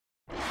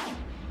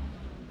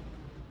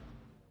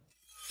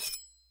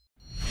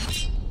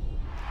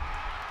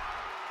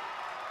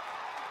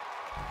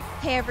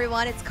Hey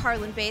everyone, it's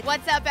Carrlyn Bathe.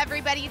 What's up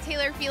everybody?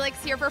 Taylor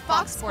Felix here for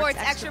Fox Sports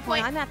Extra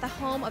Point. I'm at the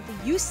home of the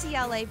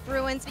UCLA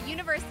Bruins, the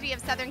University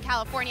of Southern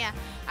California.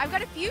 I've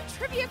got a few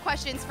trivia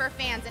questions for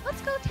fans.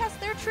 Let's go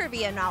test their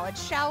trivia knowledge,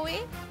 shall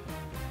we?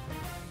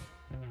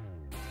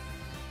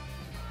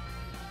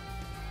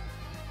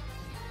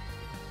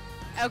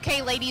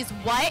 Okay, ladies,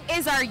 what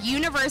is our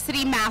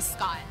university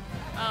mascot?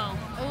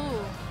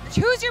 Ooh.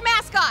 Who's your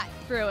mascot?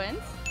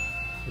 Bruins.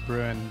 The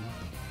Bruin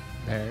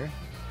bear.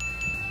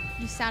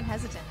 You sound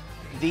hesitant.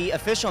 The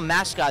official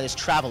mascot is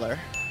Traveler,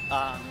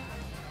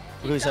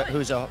 who's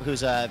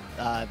a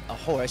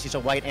horse. He's a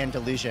white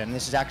Andalusian.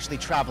 This is actually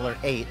Traveler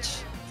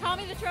 8.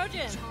 Tommy the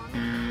Trojan.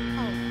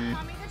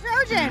 Tommy the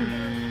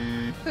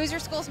Trojan. Who's your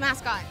school's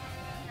mascot?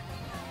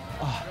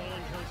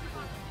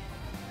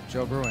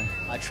 Joe Bruin.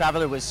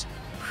 Traveler was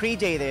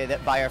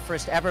predated by our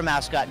first ever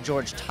mascot,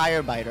 George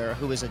Tirebiter,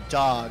 who was a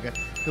dog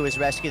who was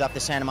rescued off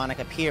the Santa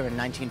Monica Pier in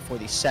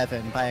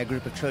 1947 by a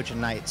group of Trojan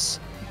Knights.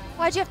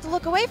 Why'd you have to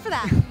look away for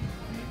that?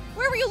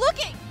 Where were you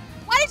looking?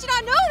 Why did you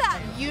not know that?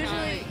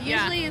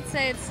 Usually you'd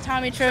say it's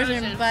Tommy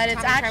Trojan, but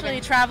it's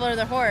actually Traveler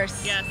the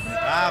horse. Yes.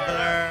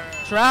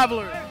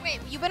 Traveler.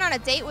 Wait, you've been on a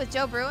date with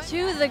Joe Bruin?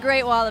 To the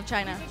Great Wall of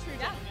China.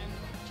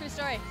 True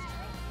story.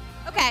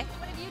 Okay.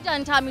 What have you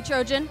done, Tommy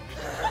Trojan?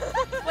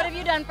 What have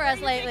you done for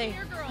us lately?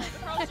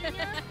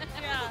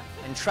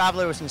 And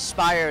Traveler was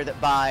inspired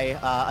by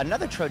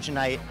another Trojan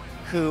Knight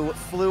who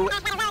flew.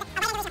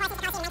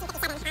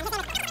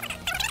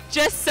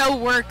 Just so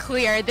we're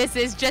clear, this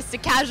is just a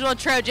casual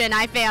Trojan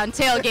I found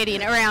tailgating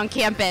around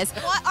campus.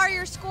 What are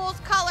your school's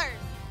colors?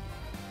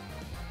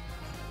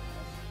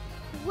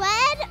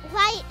 Red,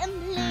 white, and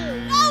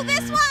blue. Oh,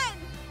 this one!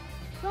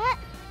 What?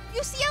 Oh,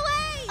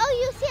 UCLA!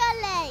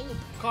 UCLA.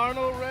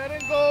 Cardinal red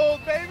and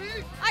gold,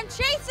 baby. I'm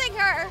chasing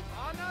her!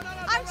 Oh, no.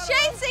 I'm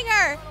chasing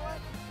her!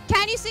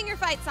 Can you sing your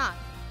fight song?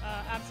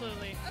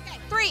 Absolutely. Okay,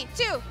 3,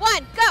 2,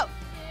 1, go!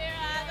 Here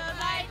are the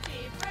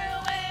mighty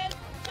Bruins,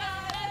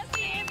 China's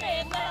team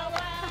in the West.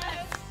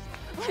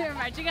 We're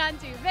marching on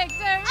to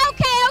victory.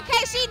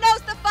 Okay, she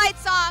knows the fight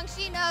song.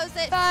 She knows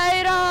it.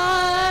 Fight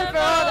on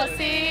for the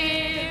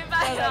sea.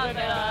 I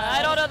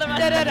don't know the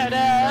rest.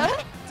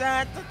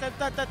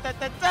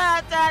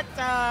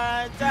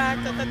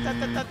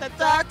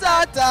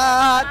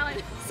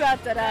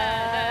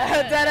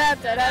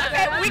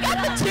 We got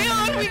the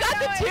tune.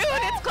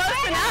 It's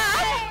close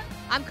enough.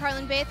 I'm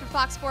Carrlyn Bathe for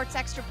Fox Sports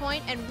Extra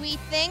Point, and we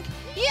think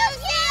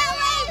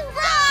UCLA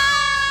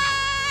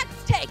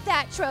rocks! Take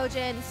that,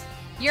 Trojans.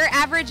 Your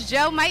average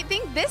Joe might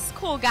think this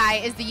cool guy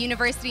is the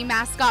university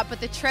mascot, but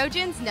the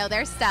Trojans know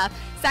their stuff.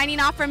 Signing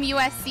off from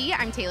USC,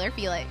 I'm Taylor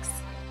Felix.